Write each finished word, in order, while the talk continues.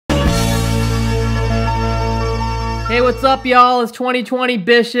Hey, what's up, y'all? It's 2020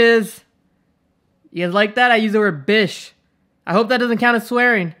 bishes. You guys like that? I use the word bish. I hope that doesn't count as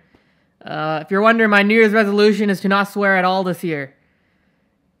swearing. If you're wondering, my New Year's resolution is to not swear at all this year.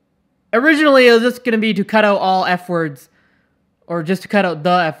 Originally, it was just going to be to cut out all F words, or just to cut out the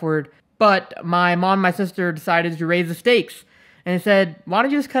F word. But my mom and my sister decided to raise the stakes, and they said, why don't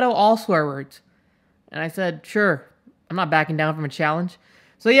you just cut out all swear words? And I said, sure. I'm not backing down from a challenge.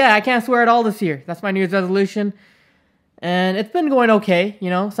 So yeah, I can't swear at all this year. That's my New Year's resolution. And it's been going okay,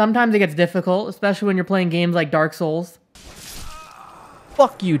 you know. Sometimes it gets difficult, especially when you're playing games like Dark Souls.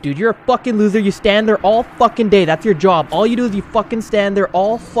 Fuck you, dude. You're a fucking loser. You stand there all fucking day. That's your job. All you do is you fucking stand there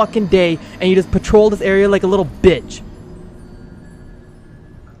all fucking day and you just patrol this area like a little bitch.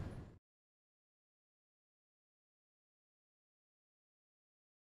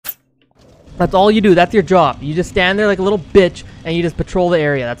 That's all you do. That's your job. You just stand there like a little bitch and you just patrol the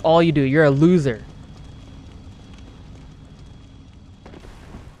area. That's all you do. You're a loser.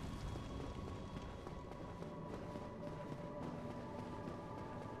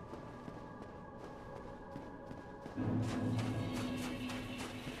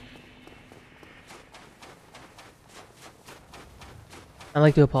 I'd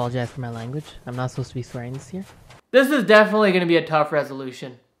like to apologize for my language. I'm not supposed to be swearing this year. This is definitely going to be a tough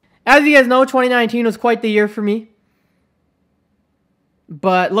resolution. As you guys know, 2019 was quite the year for me.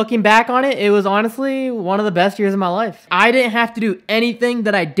 But looking back on it, it was honestly one of the best years of my life. I didn't have to do anything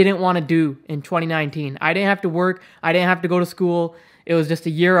that I didn't want to do in 2019. I didn't have to work. I didn't have to go to school. It was just a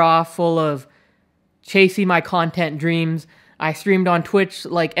year off full of chasing my content dreams. I streamed on Twitch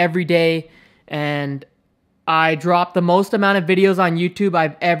like every day, and I dropped the most amount of videos on YouTube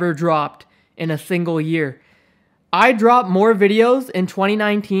I've ever dropped in a single year. I dropped more videos in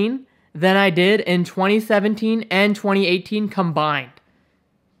 2019 than I did in 2017 and 2018 combined.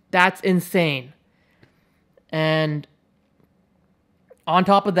 That's insane. And on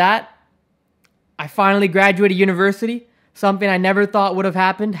top of that, I finally graduated university. Something I never thought would have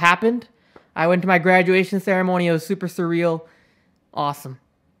happened. I went to my graduation ceremony. It was super surreal. Awesome.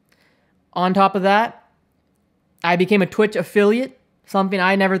 On top of that, I became a Twitch affiliate, something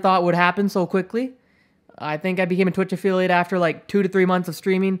I never thought would happen so quickly. I think I became a Twitch affiliate after like 2 to 3 months of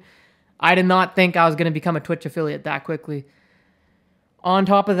streaming. I did not think I was going to become a Twitch affiliate that quickly. On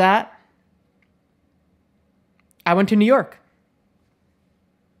top of that, I went to New York.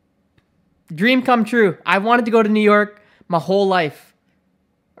 Dream come true. I wanted to go to New York my whole life.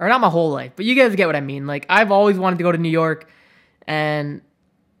 Or not my whole life, but you guys get what I mean. Like, I've always wanted to go to New York, and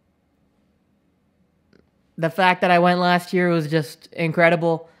the fact that I went last year was just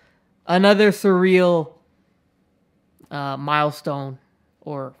incredible. Another surreal milestone,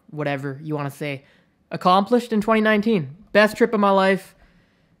 or whatever you want to say, accomplished in 2019. Best trip of my life.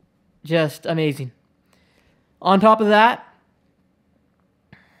 Just amazing. On top of that,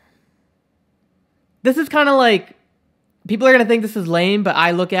 this is kind of like, people are going to think this is lame, but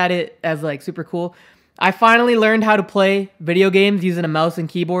I look at it as like super cool. I finally learned how to play video games using a mouse and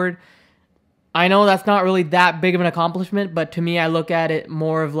keyboard. I know that's not really that big of an accomplishment, but to me, I look at it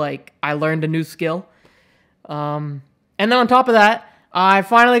more of like I learned a new skill. And then on top of that, I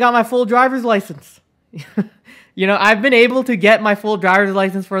finally got my full driver's license. You know, I've been able to get my full driver's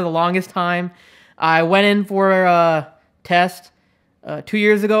license for the longest time. I went in for a test 2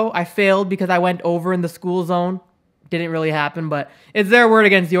 years ago. I failed because I went over in the school zone. Didn't really happen, but it's their word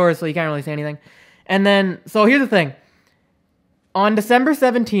against yours, so you can't really say anything. And then, so here's the thing. On December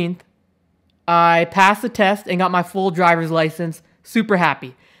 17th, I passed the test and got my full driver's license. Super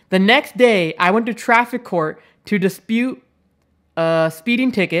happy. The next day, I went to traffic court to dispute a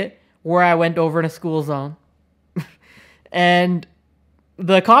speeding ticket where I went over in a school zone. And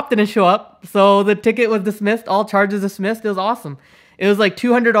the cop didn't show up, so the ticket was dismissed. All charges dismissed. It was awesome. It was like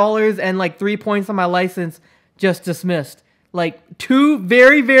 $200 and like 3 points on my license just dismissed. Like 2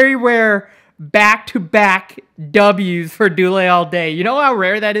 very, very rare back-to-back W's for dulaiallday. You know how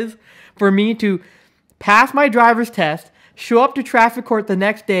rare that is? For me to pass my driver's test, show up to traffic court the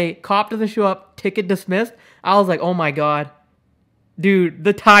next day, cop doesn't show up, ticket dismissed. I was like, oh my god. Dude,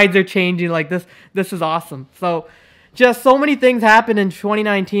 the tides are changing. Like, this is awesome. So, just so many things happened in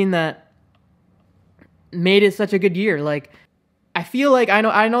 2019 that made it such a good year. Like, I feel like, I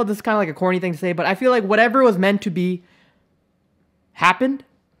know this is kind of like a corny thing to say, but I feel like whatever was meant to be happened,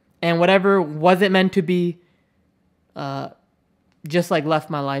 and whatever wasn't meant to be just like left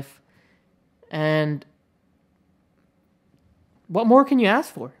my life. And what more can you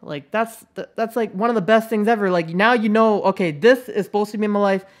ask for? Like, that's like one of the best things ever. Like, now you know, okay, this is supposed to be in my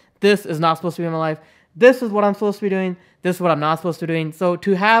life. This is not supposed to be in my life. This is what I'm supposed to be doing. This is what I'm not supposed to be doing. So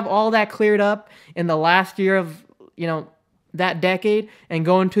to have all that cleared up in the last year of, that decade and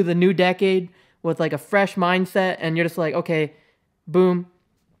go into the new decade with like a fresh mindset, and you're just like, okay, boom,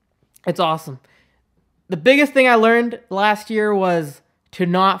 it's awesome. The biggest thing I learned last year was to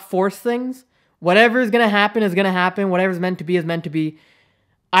not force things. Whatever is going to happen is going to happen. Whatever's meant to be is meant to be.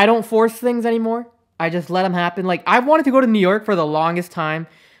 I don't force things anymore. I just let them happen. Like, I wanted to go to New York for the longest time.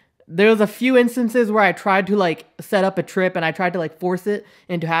 There was a few instances where I tried to like set up a trip and I tried to like force it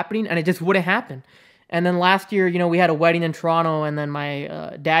into happening, and it just wouldn't happen. And then last year, we had a wedding in Toronto, and then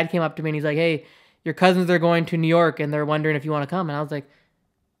my dad came up to me and he's like, hey, your cousins are going to New York and they're wondering if you want to come. And I was like,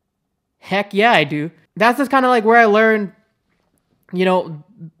 heck yeah, I do. That's just kind of like where I learned,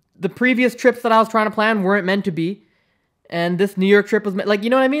 the previous trips that I was trying to plan weren't meant to be. And this New York trip was meant, like, you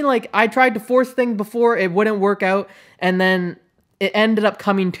know what I mean? Like, I tried to force things before, it wouldn't work out. And then it ended up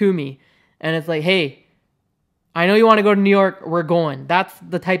coming to me. And it's like, hey, I know you want to go to New York, we're going. That's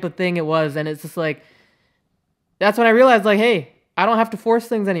the type of thing it was. And it's just like, that's when I realized, like, hey, I don't have to force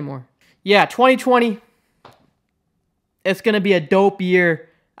things anymore. Yeah, 2020, it's going to be a dope year.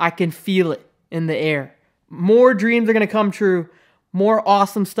 I can feel it in the air. More dreams are going to come true. More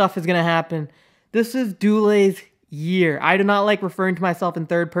awesome stuff is going to happen. This is Dulay's year. I do not like referring to myself in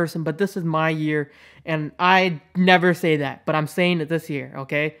third person, but this is my year. And I never say that, but I'm saying it this year,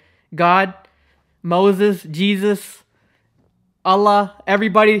 okay? God, Moses, Jesus, Allah,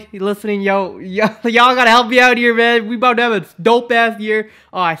 everybody listening, y'all gotta help me out here, man. We about to have a dope-ass year.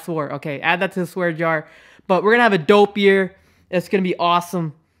 Oh, I swore. Okay, add that to the swear jar. But we're gonna have a dope year. It's gonna be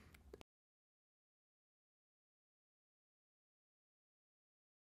awesome.